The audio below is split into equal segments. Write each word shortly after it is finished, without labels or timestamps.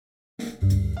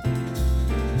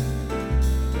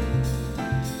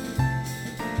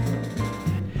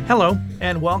Hello,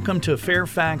 and welcome to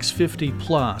Fairfax 50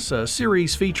 Plus, a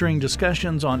series featuring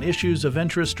discussions on issues of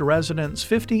interest to residents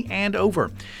 50 and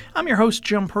over. I'm your host,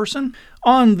 Jim Person.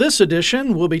 On this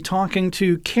edition, we'll be talking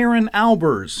to Karen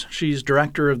Albers. She's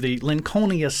director of the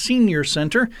Lincolnia Senior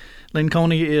Center.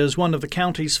 Lincolnia is one of the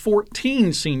county's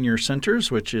 14 senior centers,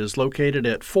 which is located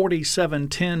at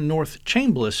 4710 North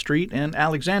Chambliss Street in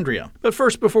Alexandria. But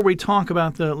first, before we talk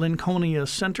about the Lincolnia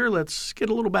Center, let's get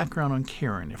a little background on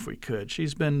Karen, if we could.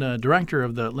 She's been director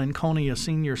of the Lincolnia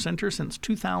Senior Center since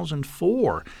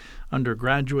 2004.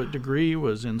 Undergraduate degree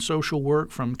was in social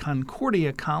work from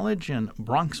Concordia College in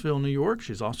Bronxville, New York.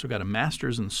 She's also got a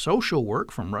master's in social work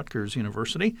from Rutgers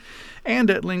University. And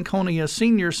at Lincolnia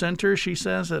Senior Center, she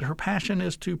says that her passion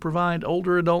is to provide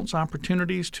older adults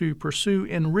opportunities to pursue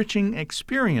enriching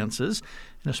experiences,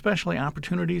 and especially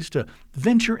opportunities to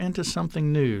venture into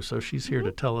something new. So she's here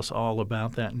to tell us all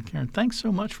about that. And Karen, thanks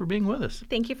so much for being with us.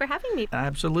 Thank you for having me.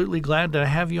 Absolutely glad to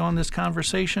have you on this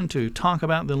conversation to talk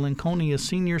about the Lincolnia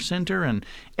Senior Center and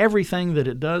everything that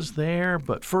it does there.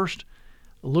 But first,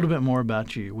 a little bit more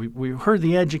about you. We heard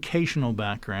the educational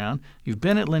background. You've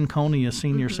been at Lincolnia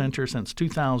Senior Center since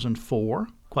 2004.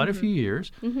 Quite a few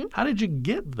years. How did you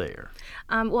get there?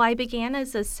 Well, I began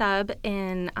as a sub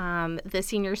in the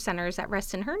senior centers at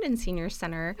Reston Herndon Senior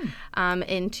Center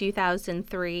in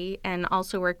 2003, and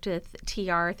also worked with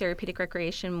TR, Therapeutic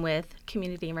Recreation, with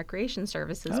Community and Recreation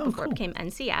Services before it became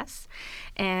NCS,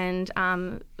 and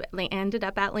ended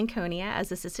up at Lincolnia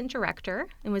as assistant director,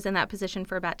 and was in that position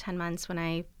for about 10 months when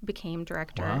I became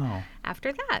director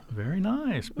after that. Very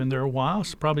nice. Been there a while.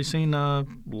 So probably seen a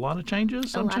lot of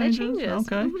changes, some changes.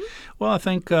 Okay. Well, I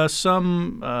think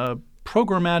some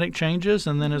programmatic changes,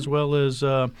 and then as well as,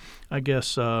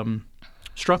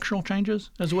 structural changes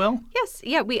as well? Yes.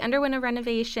 Yeah, we underwent a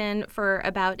renovation for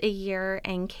about a year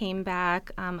and came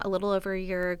back a little over a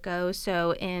year ago.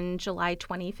 So in July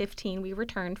 2015, we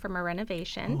returned from a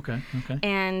renovation. Okay.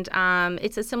 And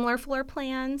it's a similar floor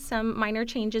plan, some minor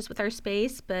changes with our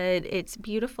space, but it's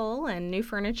beautiful and new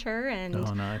furniture.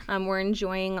 And nice. We're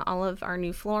enjoying all of our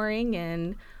new flooring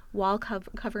and wall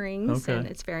coverings, and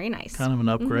it's very nice. Kind of an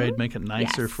upgrade, make it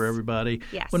nicer for everybody.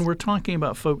 Yes. When we're talking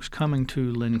about folks coming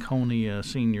to Lincolnia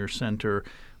Senior Center,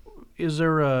 is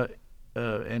there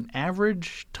an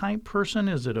average type person?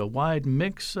 Is it a wide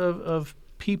mix of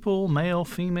people, male,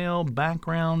 female,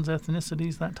 backgrounds,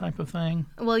 ethnicities, that type of thing?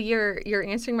 Well, you're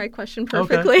answering my question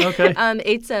perfectly. Okay.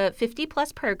 It's a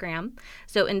 50-plus program,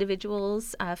 so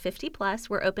individuals 50-plus.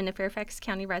 We're open to Fairfax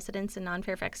County residents and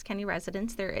non-Fairfax County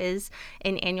residents. There is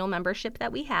an annual membership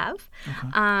that we have,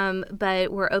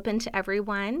 but we're open to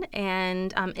everyone,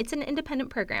 and it's an independent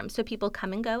program, so people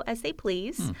come and go as they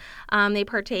please. They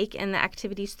partake in the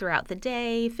activities throughout the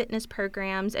day, fitness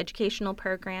programs, educational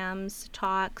programs,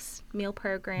 talks, meal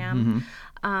programs.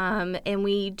 And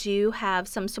we do have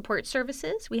some support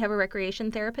services. We have a recreation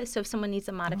therapist, so if someone needs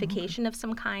a modification of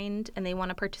some kind and they want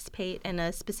to participate in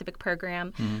a specific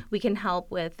program, we can help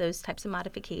with those types of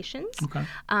modifications.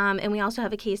 And we also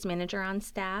have a case manager on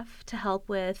staff to help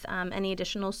with any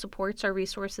additional supports or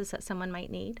resources that someone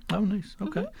might need. Oh, nice.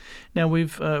 Okay. Now,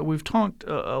 we've talked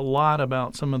a lot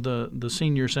about some of the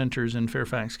senior centers in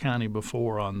Fairfax County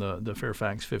before on the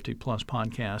Fairfax 50 Plus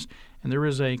podcast, and there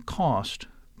is a cost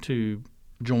to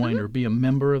join or be a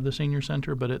member of the senior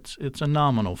center, but it's a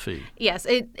nominal fee. Yes,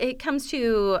 it comes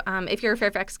to, if you're a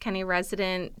Fairfax County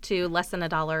resident, to less than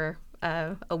 $1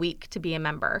 a week to be a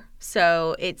member.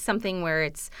 So it's something where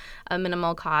it's a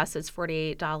minimal cost. It's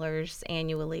 $48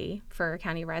 annually for a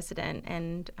county resident,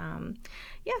 and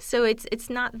so it's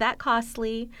not that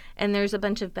costly, and there's a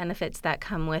bunch of benefits that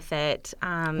come with it.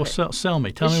 Well, sell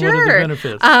me. Tell me what are the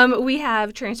benefits. We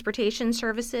have transportation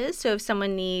services, so if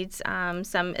someone needs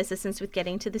some assistance with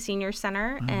getting to the senior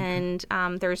center, and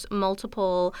there's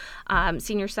multiple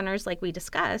senior centers like we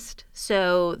discussed,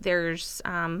 so there's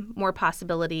more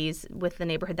possibilities with the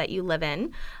neighborhood that you live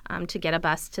in to get a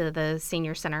bus to the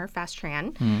senior center, Fast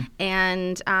Tran.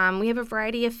 And we have a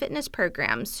variety of fitness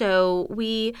programs. So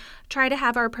we try to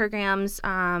have our programs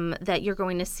that you're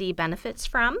going to see benefits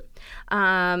from,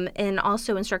 and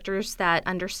also instructors that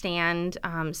understand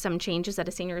some changes that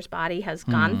a senior's body has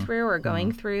gone through or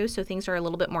going through, so things are a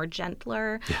little bit more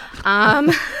gentler.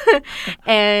 And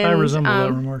I resemble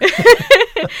that remark.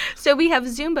 So we have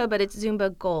Zumba, but it's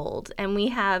Zumba Gold, and we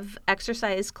have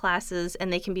exercise classes,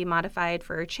 and they can be modified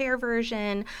for a chair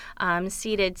version,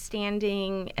 seated,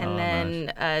 standing, and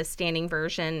then a standing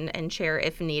version and chair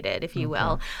if needed, if you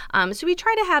will. So we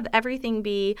try to have everything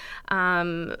be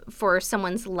for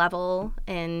someone's level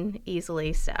and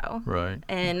easily so. Right.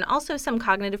 And also some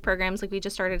cognitive programs, like we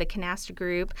just started a Canasta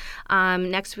group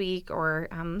next week or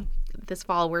this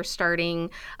fall we're starting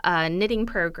a knitting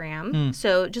program.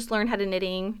 So just learn how to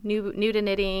knitting, new to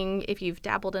knitting, if you've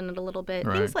dabbled in it a little bit,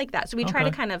 things like that. So we try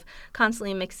to kind of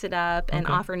constantly mix it up and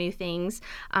offer new things.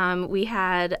 We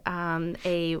had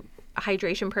a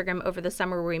hydration program over the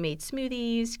summer where we made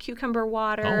smoothies, cucumber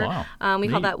water. Oh, wow. We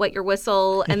call that Wet Your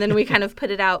Whistle. And then we kind of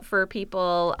put it out for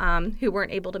people who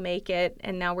weren't able to make it.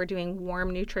 And now we're doing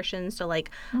warm nutrition, so like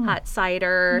hot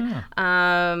cider,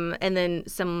 and then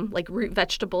some like root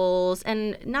vegetables,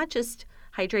 and not just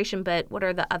hydration, but what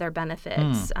are the other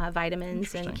benefits,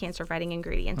 vitamins and cancer-fighting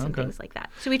ingredients and things like that.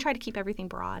 So we try to keep everything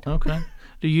broad. Okay.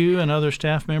 Do you and other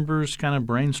staff members kind of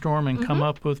brainstorm and come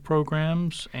up with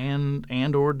programs, and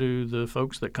or do the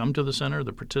folks that come to the center,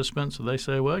 the participants, they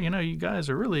say, well, you guys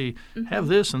are really have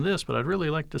this and this, but I'd really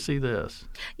like to see this?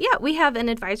 Yeah, we have an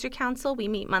advisory council. We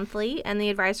meet monthly, and the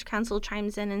advisory council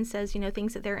chimes in and says,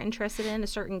 things that they're interested in, a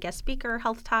certain guest speaker,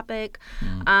 health topic,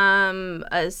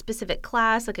 a specific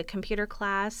class, like a computer class.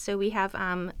 So we have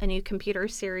a new computer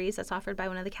series that's offered by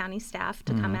one of the county staff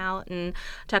to come out and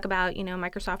talk about,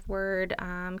 Microsoft Word,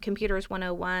 Computers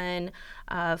 101,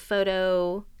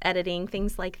 photo editing,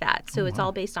 things like that. So it's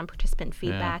all based on participant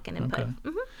feedback and input.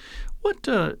 Okay. What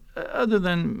other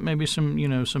than maybe some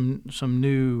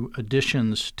new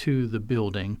additions to the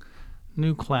building,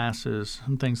 new classes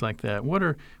and things like that, what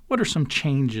are some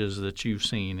changes that you've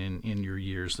seen in your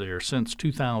years there since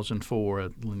 2004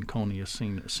 at Lincolnia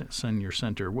Senior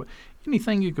Center?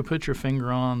 Anything you could put your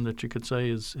finger on that you could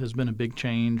say has been a big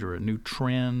change or a new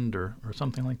trend or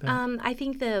something like that? I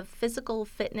think the physical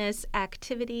fitness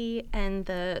activity and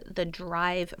the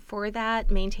drive for that,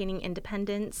 maintaining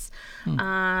independence.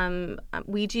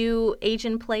 We do age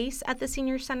in place at the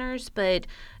senior centers, but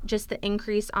just the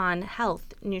increase on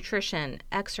health, nutrition,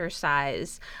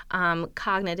 exercise,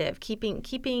 cognitive,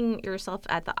 keeping yourself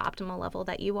at the optimal level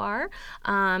that you are,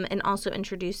 and also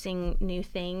introducing new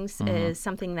things is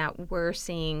something that we're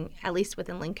seeing, at least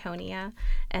within Lincolnia,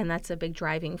 and that's a big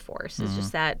driving force. Is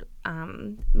just that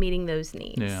meeting those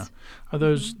needs. Yeah, are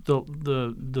those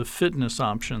the fitness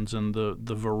options and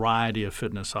the variety of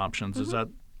fitness options? Is that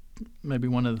maybe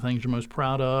one of the things you're most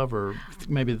proud of, or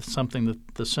maybe something that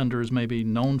the center is maybe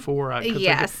known for?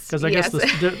 Yes. Because I guess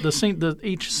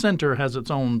each center has its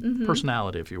own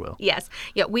personality, if you will. Yes.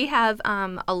 Yeah, we have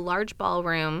a large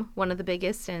ballroom, one of the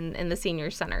biggest in the senior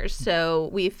centers. So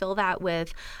we fill that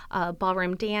with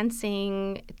ballroom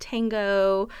dancing,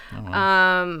 tango. Oh,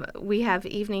 wow. We have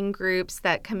evening groups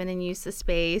that come in and use the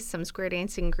space, some square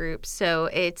dancing groups. So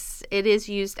it is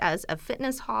used as a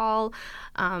fitness hall,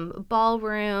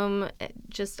 ballroom,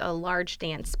 just a large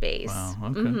dance space.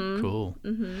 Wow. Okay. Cool.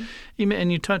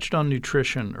 And you touched on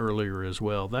nutrition earlier as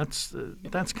well. That's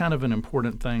kind of an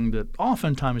important thing that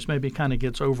oftentimes maybe kind of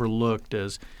gets overlooked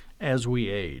as we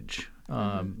age.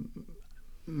 I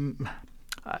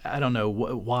don't know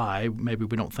why. Maybe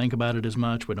we don't think about it as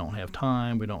much. We don't have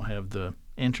time. We don't have the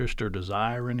interest or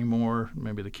desire anymore.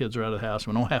 Maybe the kids are out of the house.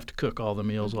 We don't have to cook all the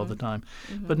meals all the time.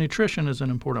 But nutrition is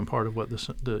an important part of what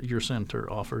your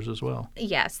center offers as well.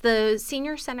 Yes. The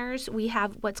senior centers, we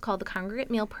have what's called the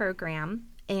Congregate Meal Program.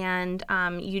 And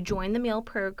you join the meal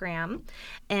program,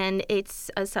 and it's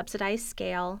a subsidized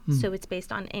scale, so it's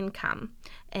based on income,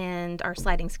 and our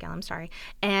sliding scale, I'm sorry.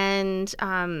 And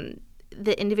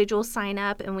the individuals sign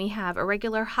up, and we have a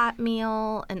regular hot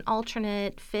meal, an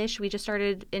alternate fish. We just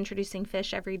started introducing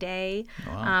fish every day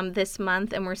this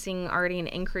month, and we're seeing already an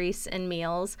increase in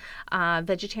meals.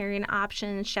 Vegetarian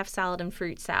options, chef salad, and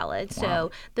fruit salad. Wow.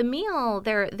 So the meal,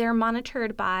 they're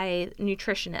monitored by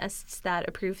nutritionists that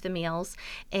approve the meals,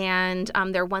 and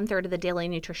they're 1/3 of the daily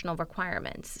nutritional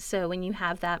requirements. So when you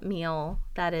have that meal,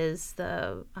 that is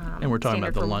the and we're talking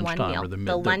about the lunchtime or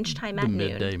the lunchtime at noon.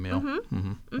 Midday meal.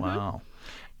 Wow.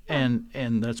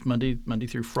 And that's Monday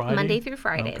through Friday? Monday through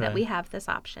Friday that we have this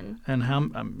option. And how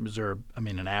is there,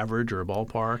 an average or a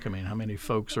ballpark? How many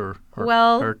folks are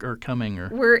coming? Or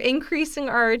we're increasing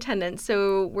our attendance,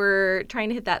 so we're trying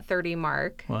to hit that 30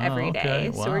 mark every day.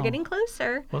 Wow. So we're getting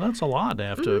closer. Well, that's a lot to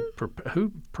have to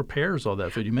who prepares all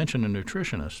that food? You mentioned a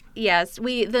nutritionist. Yes,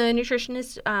 the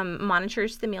nutritionist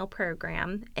monitors the meal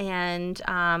program, and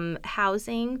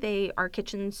housing. Our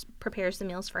kitchens prepares the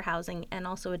meals for housing, and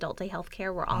also adult day health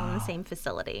care. We're all in the same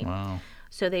facility. Wow.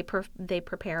 So they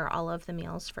prepare all of the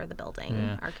meals for the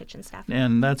building, our kitchen staff.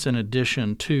 And that's in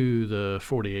addition to the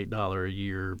 $48 a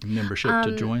year membership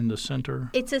to join the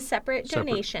center? It's a separate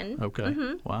donation. Okay.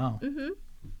 Wow.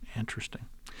 Interesting.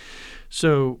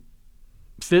 So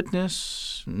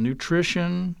fitness,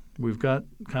 nutrition, we've got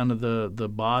kind of the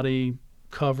body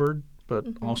covered, but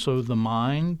also the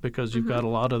mind, because you've got a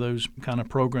lot of those kind of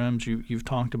programs you've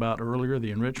talked about earlier,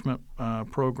 the enrichment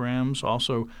programs,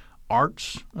 also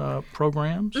arts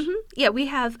programs? Mm-hmm. Yeah, we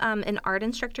have an art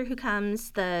instructor who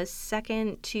comes the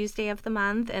second Tuesday of the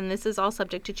month, and this is all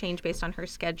subject to change based on her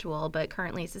schedule, but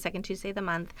currently it's the second Tuesday of the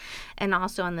month. And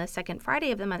also on the second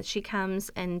Friday of the month, she comes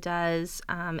and does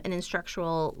an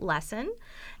instructional lesson.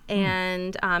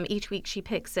 And each week she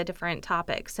picks a different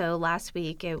topic. So last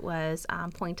week it was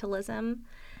pointillism.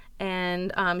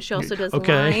 And she also does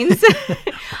lines,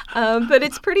 but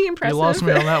it's pretty impressive. You lost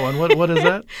me on that one. What is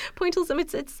that?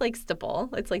 Pointillism, it's like stipple.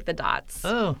 It's like the dots.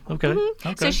 Oh, okay. Mm-hmm.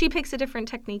 Okay. So she picks a different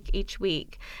technique each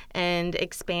week and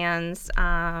expands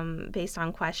based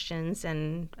on questions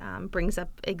and brings up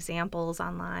examples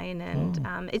online.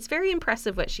 And it's very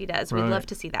impressive what she does. We'd love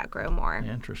to see that grow more.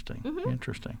 Interesting.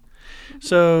 Interesting.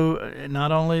 So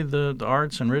not only the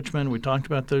arts enrichment, we talked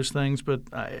about those things, but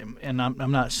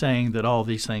I'm not saying that all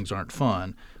these things aren't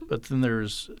fun, but then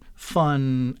there's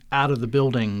fun out of the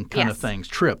building kind of things,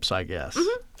 trips, I guess.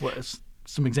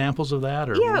 Some examples of that,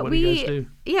 or what do you guys do?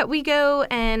 Yeah, we go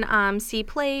and see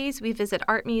plays. We visit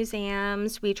art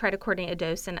museums. We try to coordinate a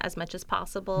docent as much as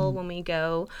possible when we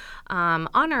go on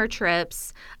our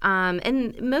trips.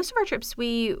 And most of our trips,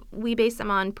 we base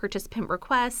them on participant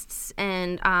requests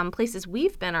and places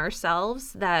we've been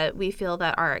ourselves that we feel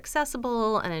that are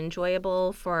accessible and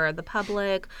enjoyable for the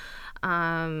public.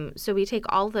 So we take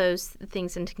all those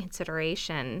things into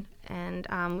consideration. And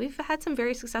we've had some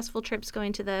very successful trips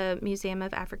going to the Museum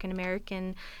of African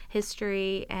American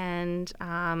History, and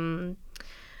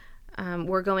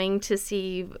we're going to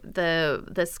see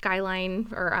the skyline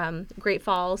or Great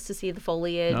Falls to see the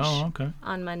foliage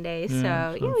on Monday.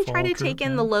 So we try to take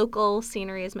in the local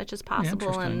scenery as much as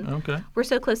possible. And we're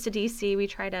so close to D.C., we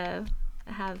try to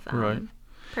have programs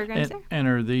there. And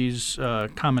are these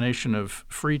combination of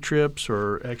free trips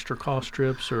or extra cost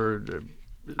trips, or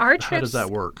how does that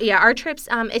work? Yeah, our trips,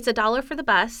 it's $1 for the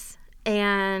bus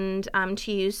and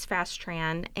to use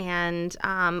FastTran, and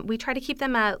we try to keep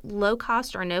them at low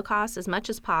cost or no cost as much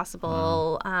as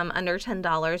possible, under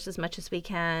 $10 as much as we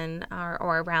can,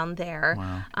 or around there.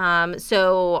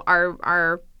 So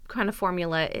our kind of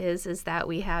formula is that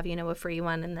we have a free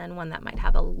one and then one that might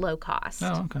have a low cost.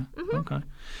 Oh, okay. Okay.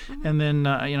 And then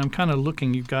I'm kind of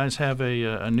looking. You guys have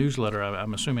a newsletter.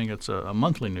 I'm assuming it's a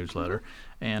monthly newsletter,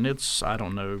 and it's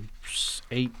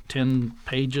 8-10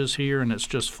 pages here, and it's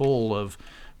just full of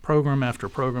program after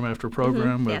program after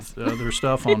program with other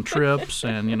stuff on trips.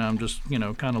 And I'm just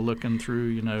kind of looking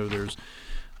through. There's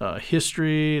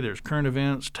history, there's current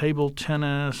events, table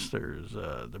tennis, there's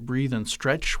the breathe and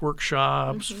stretch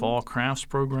workshops, fall crafts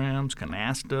programs,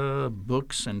 canasta,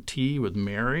 books and tea with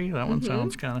Mary. That one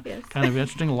sounds kind of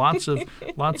interesting. Lots of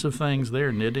things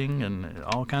there, knitting and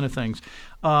all kind of things.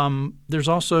 There's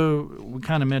also, we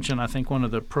kind of mentioned, I think one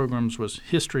of the programs was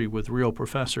history with real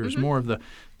professors, more of the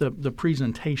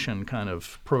presentation kind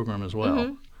of program as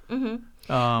well.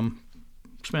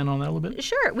 Expand on that a little bit?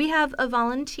 Sure. We have a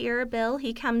volunteer, Bill.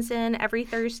 He comes in every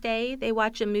Thursday. They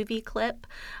watch a movie clip,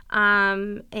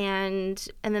 and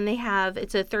then they have,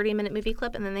 it's a 30-minute movie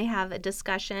clip, and then they have a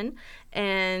discussion.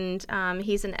 And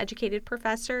he's an educated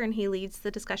professor, and he leads the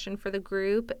discussion for the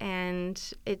group. And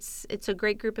it's a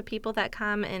great group of people that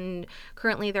come, and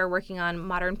currently they're working on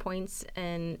modern points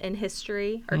in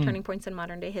history, or turning points in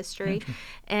modern-day history.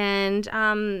 And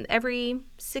every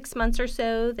 6 months or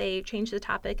so, they change the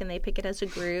topic, and they pick it as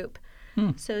a group.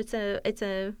 So it's a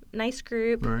nice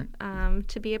group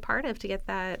to be a part of, to get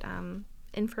that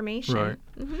information. Right.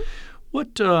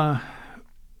 What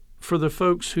for the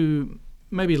folks who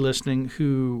may be listening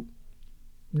who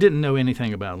didn't know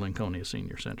anything about Lincolnia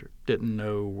Senior Center, didn't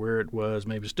know where it was,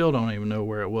 maybe still don't even know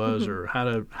where it was, or how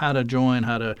to join,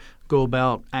 how to go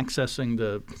about accessing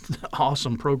the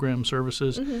awesome program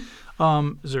services. Is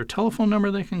there a telephone number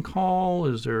they can call?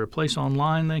 Is there a place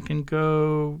online they can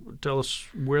go? Tell us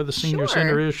where the Senior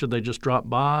Center is. Should they just drop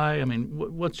by? I mean,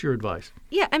 what's your advice?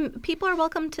 Yeah, and people are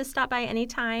welcome to stop by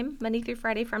anytime, Monday through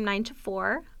Friday from 9 to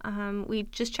 4. We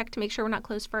just check to make sure we're not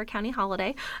closed for a county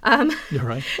holiday. You're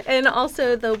right. And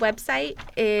also the website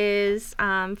is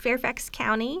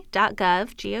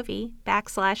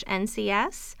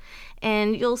fairfaxcounty.gov/NCS.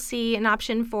 And you'll see an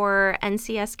option for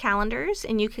NCS calendars,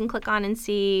 and you can click on and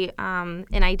see an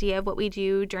idea of what we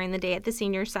do during the day at the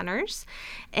senior centers.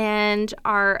 And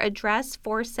our address,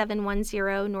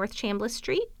 4710 North Chambliss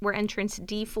Street. We're entrance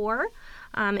D4.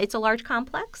 It's a large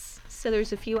complex, so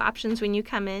there's a few options when you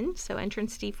come in. So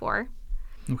entrance D4.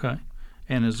 Okay.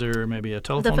 And is there maybe a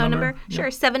telephone number? The phone number? Sure,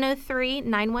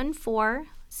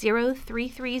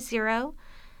 703-914-0330.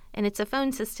 And it's a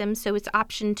phone system, so it's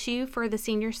option 2 for the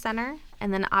senior center,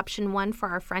 and then option 1 for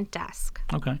our front desk.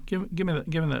 Okay, give me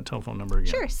that telephone number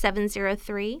again. Sure,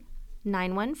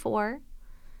 703-914-0330.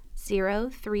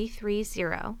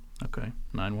 914-0330. Okay,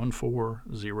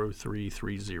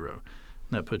 914-0330.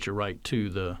 That puts you right to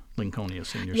the Lincolnia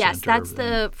Senior Center. Yes, that's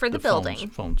for the building.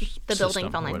 Phone the building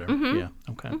system phone or line. whatever. Mm-hmm. Yeah,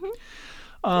 okay.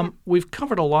 We've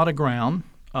covered a lot of ground.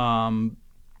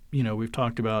 We've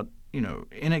talked about,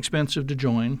 inexpensive to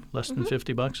join, less than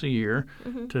 $50 a year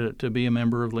to be a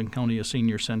member of Lincolnia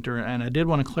Senior Center. And I did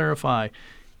want to clarify,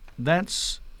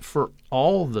 that's for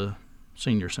all the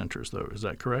senior centers, though. Is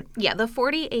that correct? Yeah, the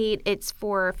 48, it's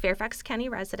for Fairfax County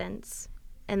residents.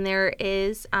 And there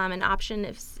is an option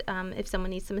if someone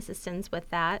needs some assistance with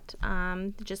that,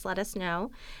 just let us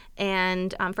know.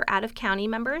 And for out-of-county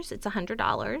members, it's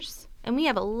 $100. And we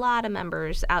have a lot of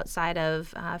members outside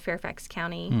of Fairfax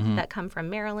County that come from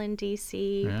Maryland,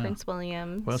 D.C., Prince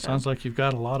William. Well, it sounds like you've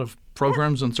got a lot of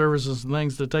programs and services and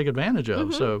things to take advantage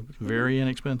of. So very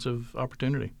inexpensive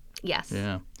opportunity. Yes.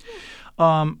 Yeah.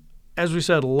 As we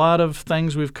said, a lot of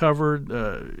things we've covered,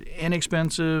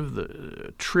 inexpensive,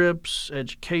 the trips,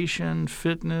 education,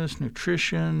 fitness,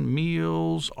 nutrition,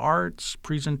 meals, arts,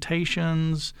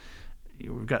 presentations.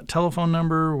 We've got telephone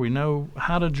number. We know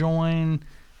how to join.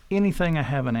 Anything I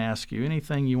haven't asked you,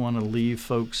 anything you want to leave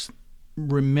folks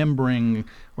remembering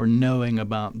or knowing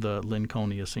about the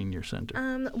Lincolnia Senior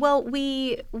Center? Well,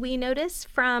 we notice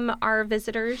from our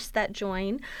visitors that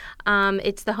join,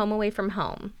 it's the home away from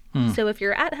home. So if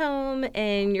you're at home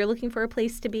and you're looking for a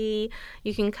place to be,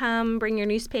 you can come, bring your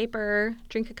newspaper,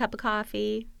 drink a cup of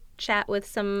coffee, chat with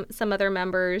some other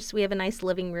members. We have a nice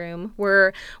living room.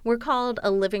 We're called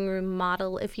a living room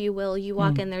model, if you will. You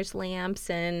walk in, there's lamps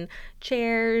and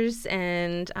chairs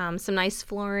and some nice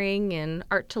flooring and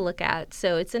art to look at.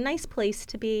 So it's a nice place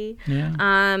to be. Yeah.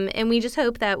 And we just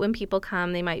hope that when people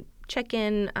come, they might check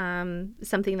in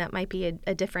something that might be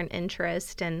a different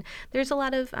interest. And there's a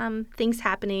lot of things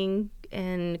happening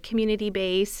and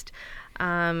community-based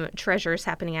treasures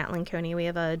happening at Lincolnia. We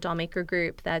have a doll maker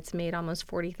group that's made almost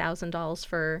 40,000 dolls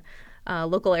for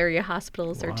local area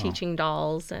hospitals. They're teaching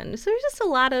dolls. And so there's just a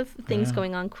lot of things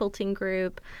going on. Quilting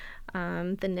group,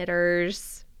 the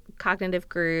knitters, cognitive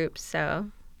group. So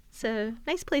it's a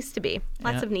nice place to be.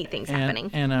 Lots of neat things happening.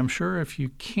 And I'm sure if you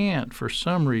can't, for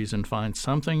some reason, find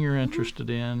something you're interested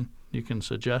in, you can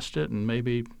suggest it, and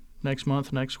maybe next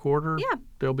month, next quarter,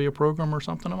 there'll be a program or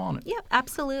something on it. Yeah,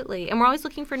 absolutely. And we're always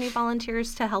looking for new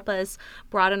volunteers to help us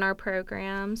broaden our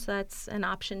program. So that's an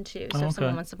option, too, so if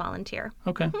someone wants to volunteer.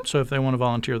 Okay. So if they want to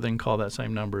volunteer, they can call that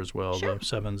same number as well, Sure. the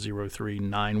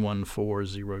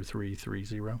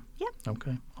 703-914-0330. Yeah.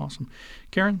 Okay. Awesome.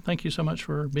 Karen, thank you so much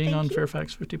for being on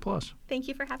Fairfax 50 Plus. Thank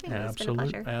you for having me. It's been a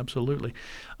pleasure. Absolutely.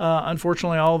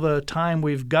 Unfortunately, all the time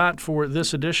we've got for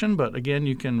this edition, but again,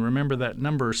 you can remember that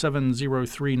number,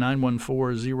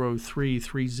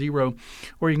 703-914-0330,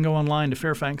 or you can go online to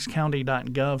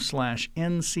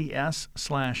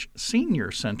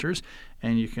fairfaxcounty.gov/NCS/senior centers,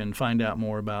 and you can find out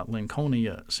more about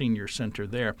Lincolnia Senior Center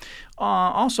there.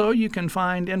 Also, you can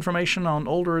find information on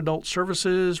older adult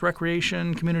services,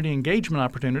 recreation, community engagement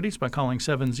opportunities by calling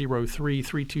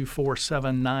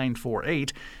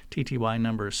 703-324-7948. TTY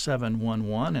number is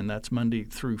 711, and that's Monday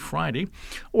through Friday.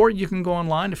 Or you can go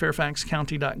online to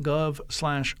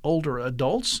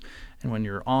fairfaxcounty.gov/olderadults. And when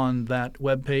you're on that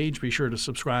webpage, be sure to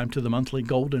subscribe to the monthly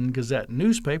Golden Gazette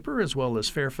newspaper as well as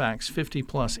Fairfax 50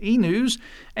 Plus e-news.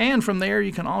 And from there,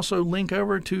 you can also link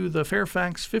over to the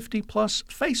Fairfax 50 Plus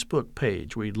Facebook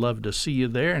page. We'd love to see you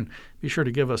there, and be sure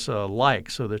to give us a like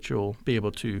so that you'll be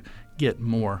able to get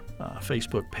more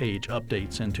Facebook page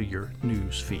updates into your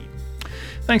news feed.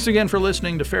 Thanks again for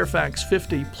listening to Fairfax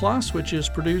 50 Plus, which is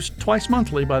produced twice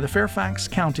monthly by the Fairfax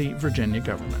County, Virginia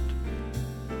government.